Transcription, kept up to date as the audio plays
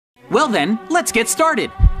Well then, let's get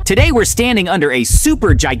started. Today we're standing under a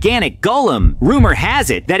super gigantic golem. Rumor has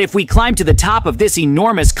it that if we climb to the top of this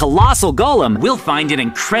enormous colossal golem, we'll find an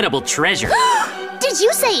incredible treasure. Did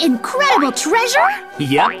you say incredible treasure?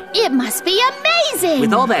 Yep. It must be amazing!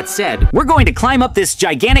 With all that said, we're going to climb up this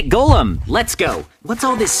gigantic golem. Let's go. What's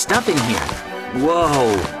all this stuff in here?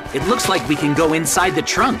 Whoa, it looks like we can go inside the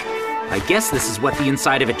trunk. I guess this is what the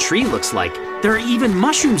inside of a tree looks like. There are even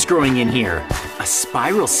mushrooms growing in here. A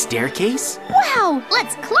spiral staircase? Wow,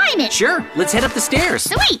 let's climb it! Sure, let's head up the stairs.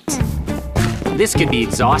 Sweet! This could be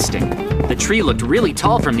exhausting. The tree looked really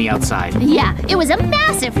tall from the outside. Yeah, it was a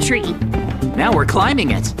massive tree. Now we're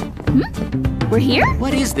climbing it. We're here?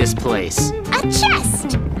 What is this place? A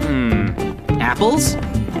chest! Apples?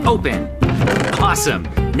 Open. Awesome.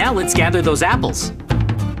 Now let's gather those apples.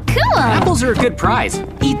 Cool! Apples are a good prize.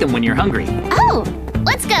 Eat them when you're hungry. Oh,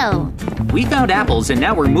 let's go! We found apples and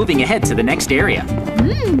now we're moving ahead to the next area.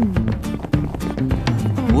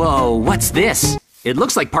 Whoa, what's this? It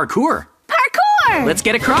looks like parkour. Parkour! Let's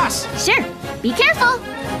get across. Sure, be careful.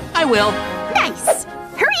 I will. Nice!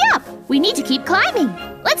 Hurry up! We need to keep climbing.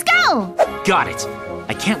 Let's go! Got it.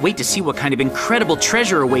 I can't wait to see what kind of incredible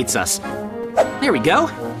treasure awaits us. There we go.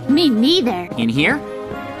 Me neither. In here?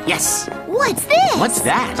 Yes. What's this? What's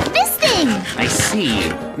that? This thing! I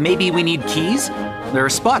see. Maybe we need keys? There are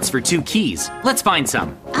spots for 2 keys. Let's find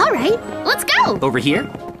some. All right, let's go! Over here?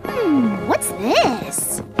 What's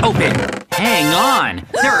this? Open. Hang on.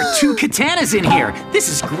 There are 2 katanas in here. This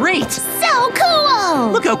is great. So cool!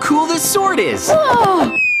 Look how cool this sword is.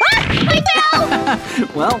 Whoa! Ah, I fell!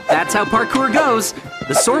 Well, that's how parkour goes.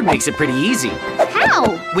 The sword makes it pretty easy.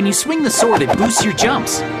 How? When you swing the sword, it boosts your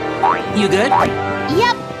jumps. You good?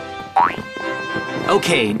 Yep.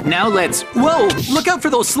 Okay, now let's... Whoa! Look out for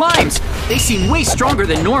those slimes! They seem way stronger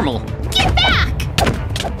than normal. Get back!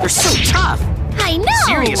 They're so tough. I know!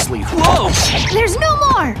 Seriously, whoa! There's no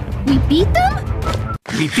more! We beat them?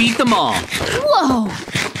 We beat them all. Whoa!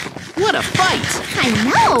 What a fight! I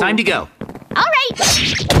know! Time to go. All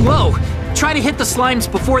right! Whoa! Try to hit the slimes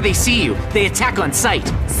before they see you. They attack on sight.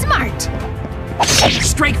 Smart!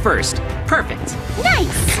 Strike first. Perfect.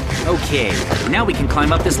 Nice! Okay, now we can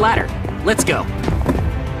climb up this ladder. Let's go.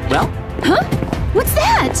 Well? Huh? What's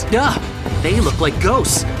that? They look like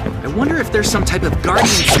ghosts. I wonder if there's some type of guardian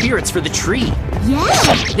spirits for the tree. Yeah!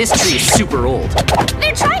 This tree is super old.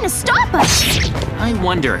 They're trying to stop us! I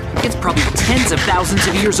wonder. It's probably tens of thousands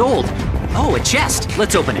of years old. Oh, a chest.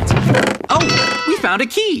 Let's open it. Oh, we found a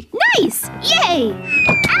key. Nice! Yay!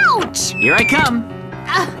 Ouch! Here I come.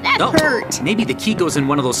 That hurt. Maybe the key goes in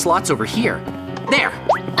one of those slots over here. There.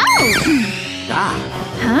 Oh!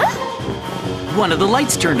 Huh? One of the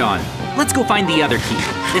lights turned on. Let's go find the other key.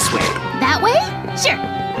 This way. That way? Sure.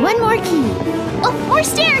 One more key. Oh, more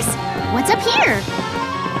stairs! What's up here?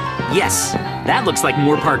 Yes, that looks like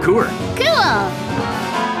more parkour.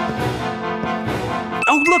 Cool!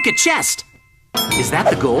 Oh, look, a chest! Is that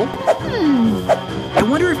the goal? I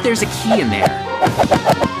wonder if there's a key in there.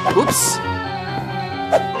 Whoops.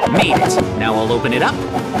 Made it. Now I'll open it up.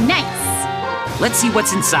 Nice! Let's see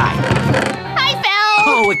what's inside. I fell!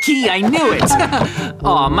 Oh, a key, I knew it!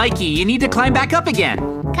 Aw, Mikey, you need to climb back up again.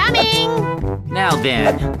 Coming! Now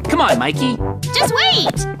then. Come on, Mikey. Just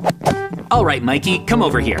wait! All right, Mikey, come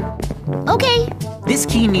over here. Okay. This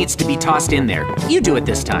key needs to be tossed in there. You do it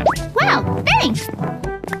this time. Wow, thanks!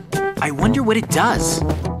 I wonder what it does.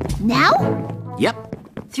 Now? Yep.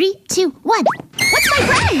 3, 2, 1. What's my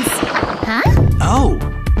prize? Huh? Oh,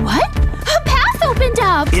 What? A path opened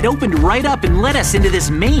up! it opened right up and led us into this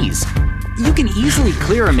maze. You can easily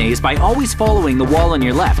clear a maze by always following the wall on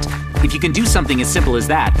your left. If you can do something as simple as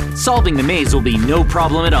that, solving the maze will be no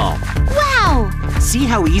problem at all. Wow! See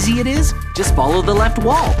how easy it is? Just follow the left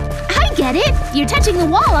wall. I get it! You're touching the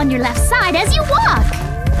wall on your left side as you walk!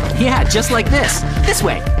 Yeah, just like this. This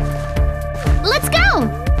way. Let's go!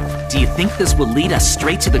 Do you think this will lead us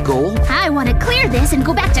straight to the goal? I want to clear this and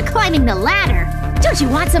go back to climbing the ladder. Don't you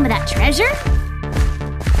want some of that treasure?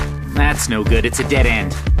 That's no good. It's a dead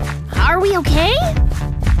end. Are we okay?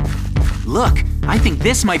 Look, I think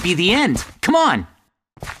this might be the end. Come on.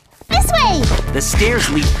 This way! The stairs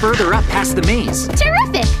lead further up past the maze.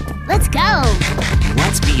 Terrific! Let's go!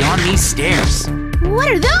 What's beyond these stairs? What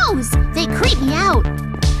are those? They creep me out.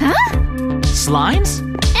 Huh? Slimes?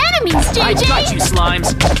 Enemies, JJ! I got you,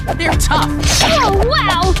 slimes. They're tough. Oh,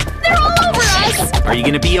 wow! They're all over us! Are you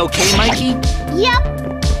gonna be okay, Mikey?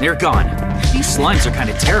 Yep, They're gone. These slimes are kind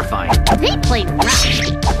of terrifying. they play rough.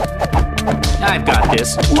 I've got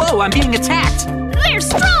this. Whoa, I'm being attacked. They're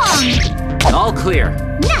strong! All clear.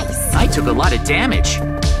 Nice! I took a lot of damage.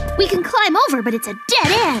 We can climb over, but it's a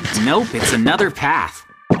dead end. Nope, it's another path.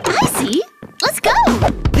 I see. Let's go.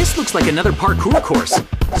 This looks like another parkour course.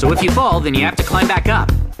 So if you fall, then you have to climb back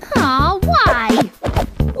up. Aw, why?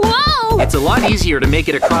 Whoa! It's a lot easier to make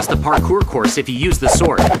it across the parkour course if you use the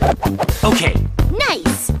sword. Okay.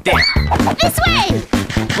 Nice. There. This way!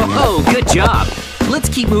 Whoa, good job. Let's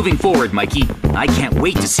keep moving forward, Mikey. I can't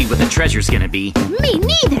wait to see what the treasure's gonna be. Me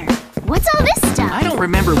neither. What's all this stuff? I don't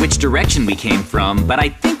remember which direction we came from, but I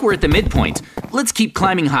think we're at the midpoint. Let's keep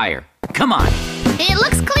climbing higher. Come on. It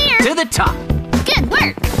looks clear. To the top. Good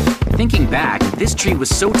work. Thinking back, this tree was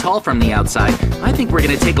so tall from the outside, I think we're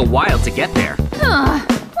gonna take a while to get there.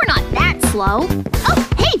 We're not that slow. Oh,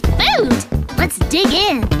 hey, food! Let's dig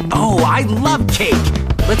in. Oh, I love cake!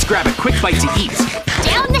 Let's grab a quick bite to eat.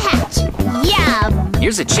 Down the hatch. Yum.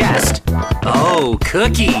 Here's a chest. Oh,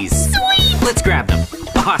 cookies! Sweet! Let's grab them.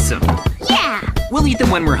 Awesome. Yeah. We'll eat them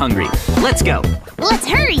when we're hungry. Let's go. Let's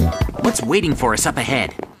hurry. What's waiting for us up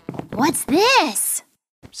ahead? What's this?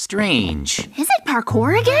 Strange. Is it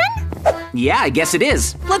parkour again? Yeah, I guess it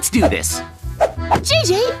is. Let's do this.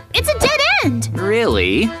 JJ, it's a dead end.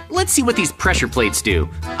 Really? Let's see what these pressure plates do.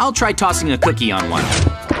 I'll try tossing a cookie on one.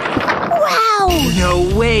 Wow.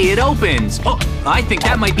 No way, it opens. Oh, I think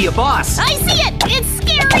that might be a boss. I see it. It's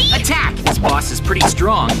scary. Attack! This boss is pretty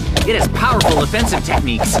strong. It has powerful offensive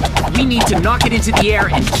techniques. We need to knock it into the air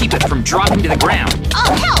and keep it from dropping to the ground.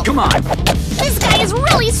 I'll help. Come on. This guy is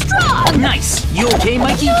really strong. Nice. You okay,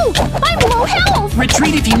 Mikey? No, I'm low health.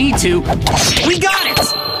 Retreat if you need to. We got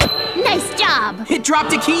it! Nice job. It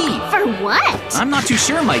dropped a key. For what? I'm not too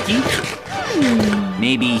sure, Mikey.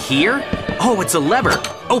 Maybe here? Oh, it's a lever.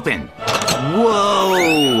 Open.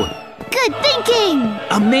 Whoa! Good thinking.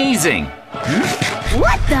 Amazing.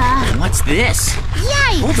 What the? What's this?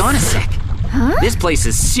 Yikes. Hold on a sec. Huh? This place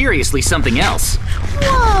is seriously something else.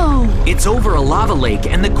 Whoa. It's over a lava lake,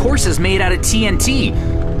 and the course is made out of TNT.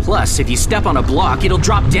 Plus, if you step on a block, it'll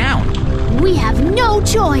drop down. We have no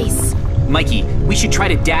choice. Mikey, we should try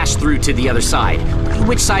to dash through to the other side.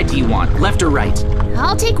 Which side do you want, left or right?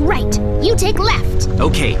 I'll take right. You take left.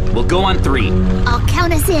 Okay, we'll go on 3. I'll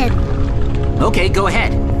count us in. Okay, go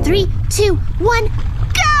ahead. 3, 2, 1,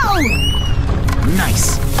 go!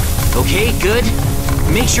 Nice. Okay, good.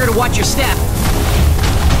 Make sure to watch your step.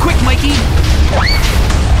 Quick, Mikey!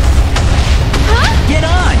 Huh? Get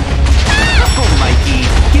on! Oh, Mikey,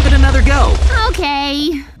 give it another go.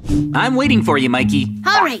 Okay. I'm waiting for you, Mikey.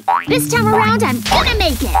 All right, this time around, I'm gonna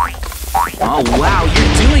make it. Oh, wow,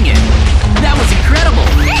 you're doing it. That was incredible.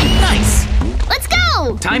 Nice. Let's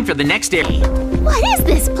go! Time for the next area. What is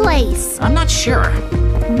this place? I'm not sure.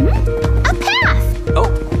 A path. Oh,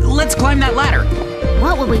 let's climb that ladder.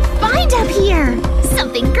 What will we find up here?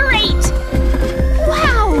 Something great.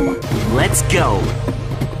 Wow. Let's go.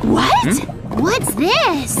 What? What's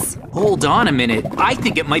this? Hold on a minute. I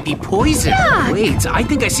think it might be poison. Yuck. Wait, I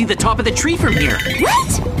think I see the top of the tree from here.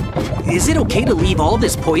 What? Is it okay to leave all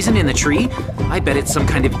this poison in the tree? I bet it's some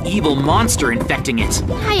kind of evil monster infecting it.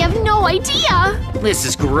 I have no idea. This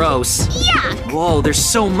is gross. Yuck. Whoa, there's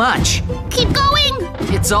so much. Keep going.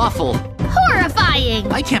 It's awful.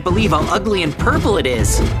 Horrifying. I can't believe how ugly and purple it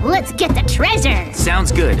is. Let's get the treasure.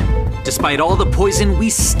 Sounds good. Despite all the poison, we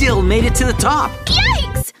still made it to the top.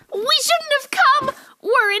 Yikes! We shouldn't have come.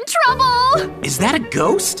 We're in trouble. Is that a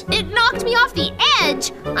ghost? It knocked me off the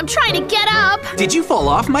edge. I'm trying to get up. Did you fall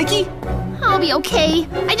off, Mikey? I'll be okay.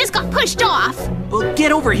 I just got pushed off. Well,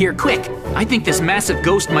 get over here quick. I think this massive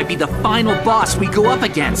ghost might be the final boss we go up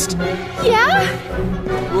against. Yeah?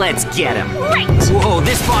 Let's get him. Right. Whoa,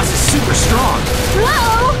 this boss is super strong.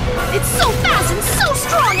 Whoa! It's so fast and so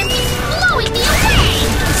strong and keeps blowing me away.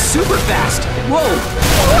 It's super fast. Whoa.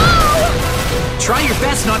 Whoa! Try your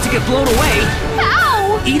best not to get blown away.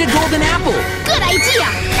 Ow! Eat a golden apple. Good idea.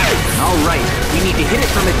 All right, we need to hit it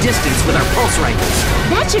from a distance with our pulse rifles.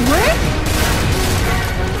 That should work.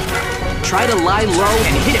 Try to lie low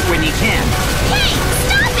and hit it when you can. Hey,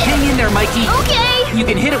 stop it! Hang in there, Mikey. Okay. You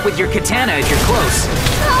can hit it with your katana if you're close.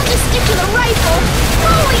 I'll just stick to the rifle.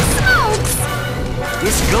 Holy smokes!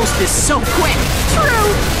 This ghost is so quick. True.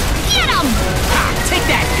 Get him! Ah, take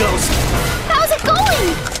that, ghost. How's it going?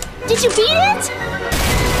 Did you beat it?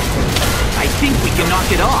 I think we can knock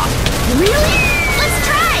it off. Really? Let's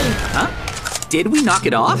try. Huh? Did we knock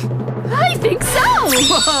it off? I think so.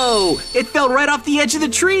 Whoa! It fell right off the edge of the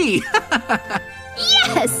tree.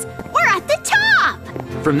 Yes! We're at the top!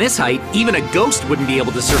 From this height, even a ghost wouldn't be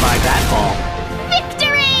able to survive that fall.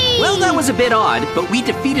 Victory! Well, that was a bit odd, but we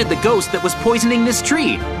defeated the ghost that was poisoning this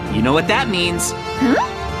tree. You know what that means?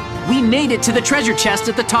 Huh? We made it to the treasure chest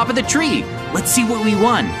at the top of the tree. Let's see what we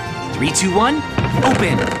won. 3, 2, 1,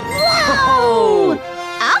 open. Whoa!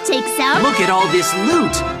 I'll take some. Look at all this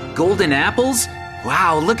loot. Golden apples,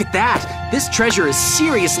 Wow, look at that! This treasure is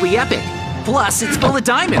seriously epic! Plus, it's full of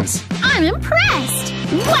diamonds! I'm impressed!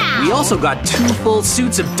 Wow! We also got 2 full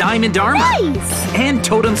suits of diamond armor! Nice! And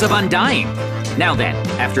totems of undying! Now then,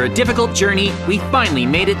 after a difficult journey, we finally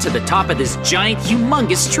made it to the top of this giant,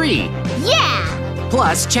 humongous tree! Yeah!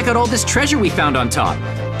 Plus, check out all this treasure we found on top!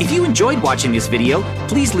 If you enjoyed watching this video,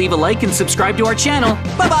 please leave a like and subscribe to our channel!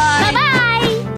 Bye-bye! Bye-bye!